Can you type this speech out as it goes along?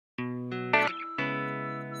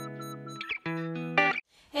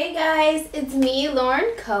Hey guys, it's me,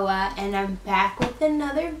 Laurynn Coa, and I'm back with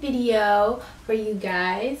another video for you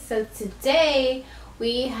guys. So today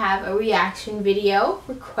we have a reaction video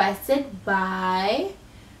requested by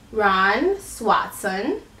Ron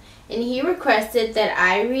Swatson, and he requested that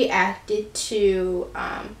I reacted to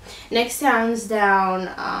Next Sounds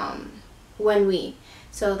Down When We.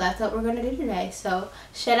 So that's what we're gonna do today. So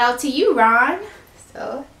shout out to you, Ron.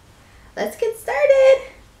 So let's get started.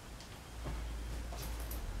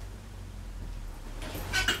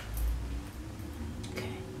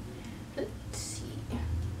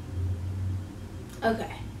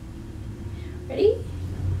 Okay, ready?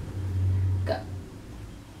 Go.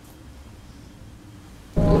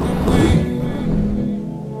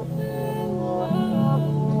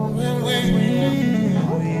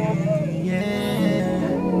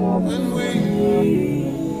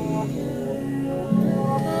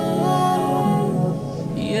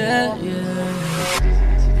 Yeah.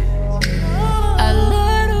 I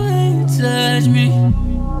love the way you touch me.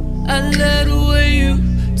 I love the way you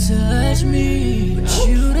touch me. But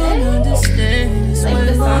you don't understand. It's Like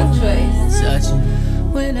the song choice. Touch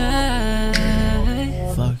when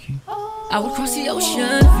I fuck you. I would cross the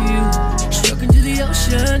ocean for you, stroke into the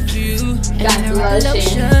ocean for you. Got the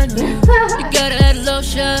lotion. You gotta add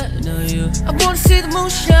lotion on you. I wanna see the moon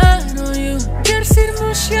shine on you. Gotta see the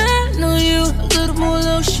moon shine on you. A little more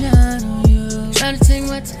lotion on you. Trying to take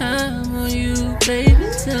my time on you, baby.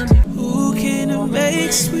 Tell me, who came to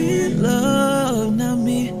make sweet love? Not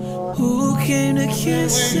me. Who came to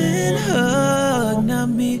kiss and hug? Not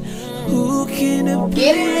me. Who came to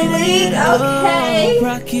Get in the lead, okay.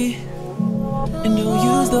 Rocky. And don't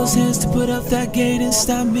use those hands to put up that gate and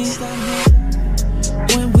stop me.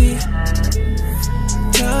 When we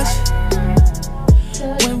touch,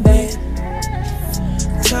 when we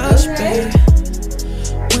touch, baby.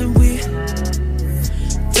 When we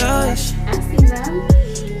touch,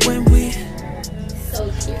 when we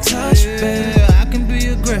touch, baby. I can be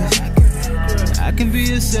aggressive, I can be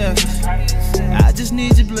yourself. I just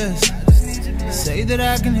need your blessing. Say that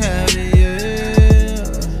I can have it,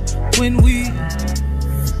 yeah. When we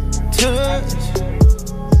touch,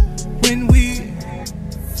 when we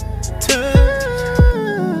touch.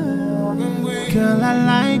 Girl, I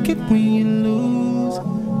like it when you lose,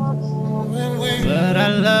 but I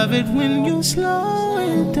love it when you slow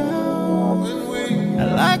it down. I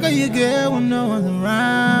like how you get when no one's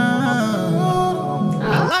around.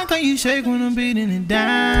 I like how you shake when I'm beating it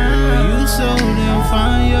down. You so damn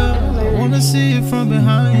fine, yeah. I wanna see it from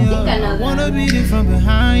behind, yeah. I wanna beat it from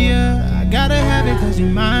behind, yeah. I gotta have it cause you're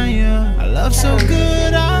mine, yeah. I love so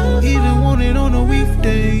good, I even want it on the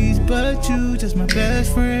weekdays. But you just my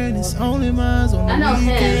best friend, it's only mine on the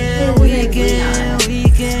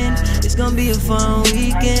Weekend, it's gonna be a fun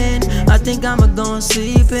weekend. I think I'ma go and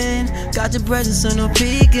sleep in. Got your presence, so no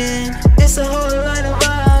peeking. It's a whole lot of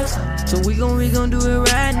vibes, so we gon' do it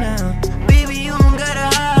right now. Baby, you don't gotta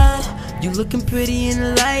hide. You looking pretty in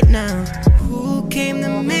the light now. Who came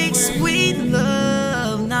to make sweet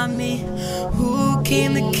love? Not me. Who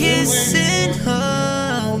came to kiss and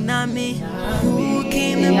hug? Not me. Who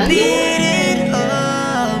came to beat it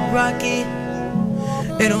up? Rocky.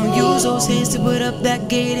 They don't use those hands to put up that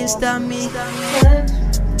gate and stop me.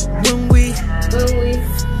 When we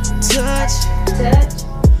touch,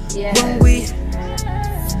 yeah. when we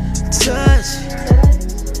touch,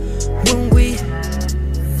 when we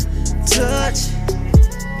touch,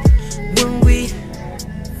 when we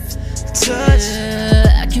touch.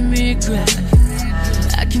 I can be aggressive,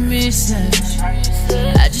 I can be savage.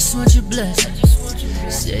 I just want your blessing.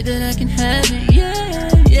 Say that I can have it,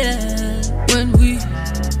 yeah. When we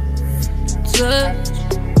touch,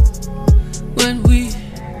 when we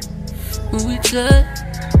touch.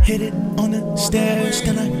 hit it on the stairs,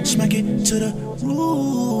 then I smack it to the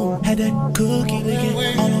room. Had that cookie licking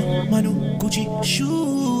all on my new Gucci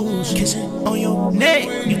shoes. Kissing on your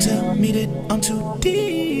neck, you tell me that I'm too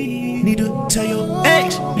deep. Need to tell your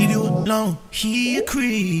ex, leave you alone, he a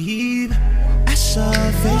creep. I saw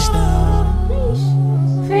her face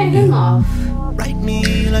down, Fan him off. write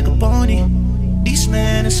me like a pony. This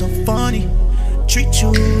man is so funny, treat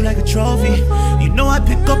you like a trophy. You know I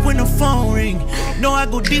pick up when the phone ring. You know I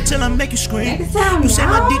go deep till I make you scream. You say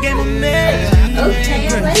my D game amazing. Okay,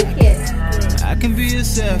 I like it. I can be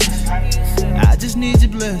yourself, I just need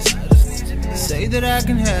your blessing. Say that I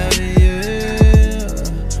can have it, yeah.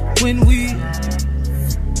 When we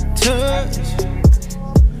touch,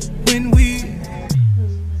 when we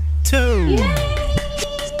touch. Yay!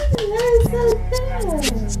 That was so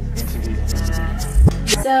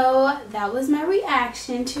good. So that was my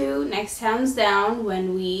reaction to Next Sounds Down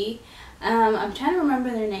When We. I'm trying to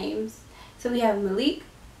remember their names. So we have Malik,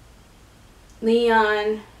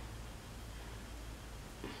 Leon.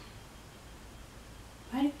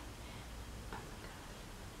 What?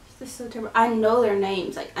 This is so terrible. I know their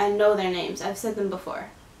names. Like, I know their names. I've said them before.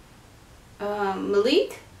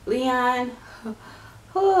 Malik, Leon.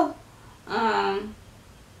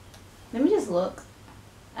 Let me just look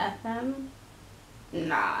at them.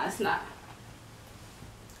 Nah, it's not.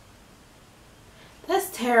 That's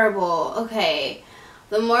terrible. Okay.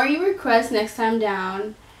 The more you request next time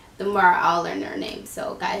down, the more I'll learn their names.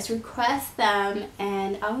 So guys, request them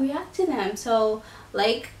and I'll react to them. So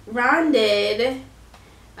like Ron did,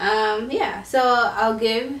 yeah. So I'll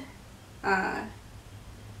give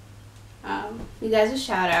you guys a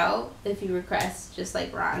shout out if you request, just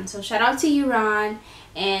like Ron. So shout out to you, Ron.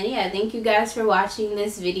 And yeah, thank you guys for watching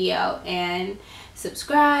this video, and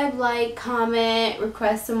subscribe, like, comment,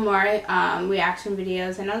 request some more reaction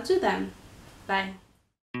videos, and I'll do them. Bye.